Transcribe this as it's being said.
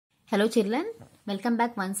Hello children, welcome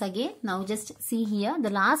back once again. Now just see here the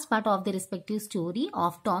last part of the respective story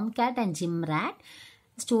of Tom Cat and Jim Rat.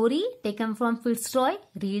 Story taken from Fitzroy,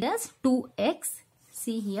 readers 2x.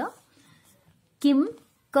 See here. Kim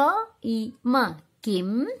ka I ma.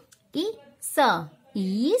 Kim I sa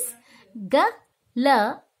is g l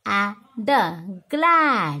a d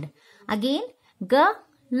glad. Again g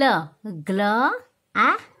l gl a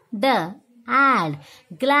d ad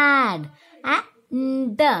glad and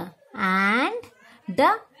and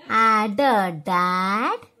the adder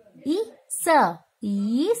dad is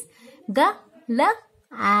glad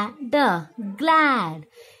glad.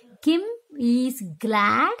 Kim is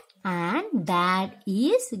glad and dad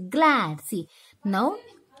is glad. See, now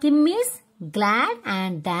Kim is glad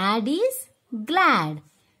and dad is glad.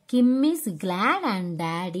 Kim is glad and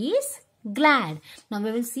dad is glad. Now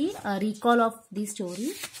we will see a recall of the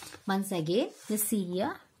story once again. Let's see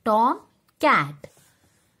here. Tom Cat.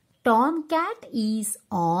 Tom Cat is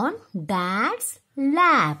on dad's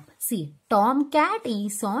lap. See, Tom Cat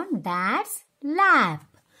is on dad's lap.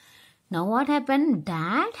 Now what happened?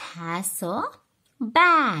 Dad has a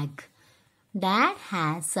bag. Dad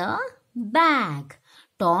has a bag.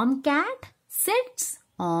 Tom Cat sits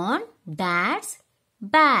on dad's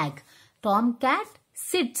bag. Tom Cat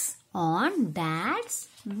sits on dad's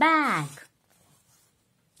bag.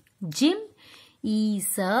 Jim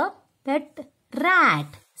is a pet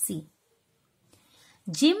rat. See,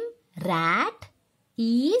 Jim Rat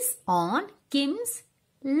is on Kim's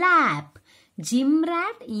lap. Jim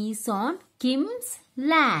Rat is on Kim's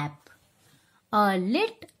lap. A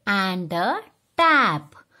lid and a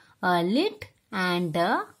tap. A lid and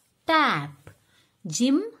a tap.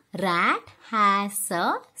 Jim Rat has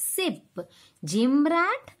a sip. Jim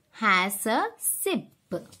Rat has a sip.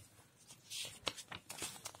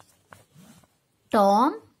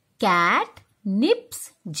 Tom Cat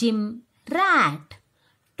nips Jim Rat.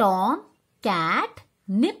 Tom Cat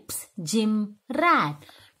nips Jim Rat.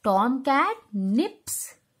 Tom Cat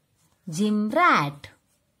nips Jim Rat.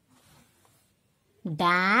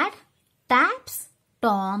 Dad taps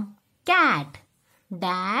Tom Cat.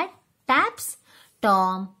 Dad taps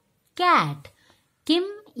Tom Cat. Kim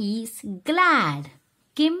is glad.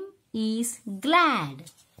 Kim is glad.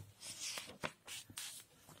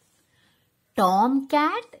 Tom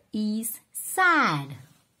Cat is sad.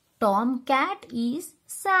 Tom Cat is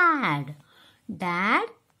sad. Dad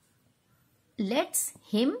lets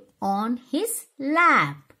him on his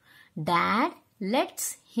lap. Dad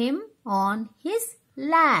lets him on his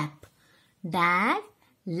lap. Dad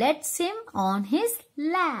lets him on his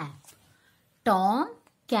lap. Tom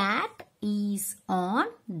Cat is on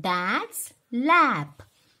Dad's lap.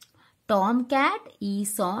 Tom Cat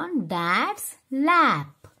is on Dad's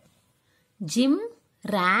lap. Jim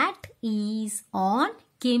Rat is on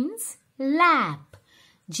Kim's lap.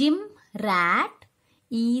 Jim Rat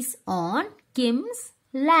is on Kim's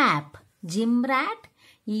lap. Jim Rat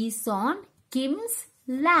is on Kim's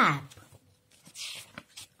lap.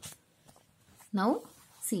 Now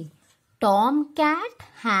see, Tom Cat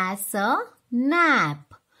has a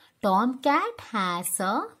nap. Tom Cat has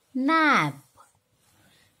a nap.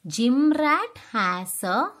 Jim Rat has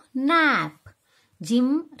a nap.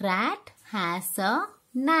 Jim Rat has a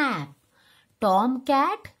nap. Tom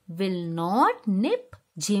Cat will not nip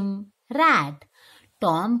Jim Rat.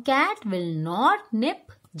 Tom Cat will not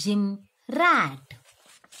nip Jim Rat.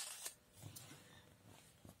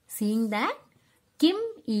 Seeing that, Kim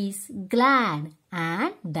is glad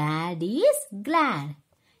and Dad is glad.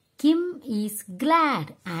 Kim is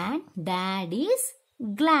glad and Dad is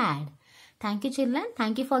glad. Thank you children.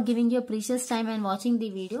 Thank you for giving your precious time and watching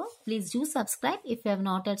the video. Please do subscribe if you have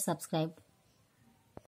not yet subscribed.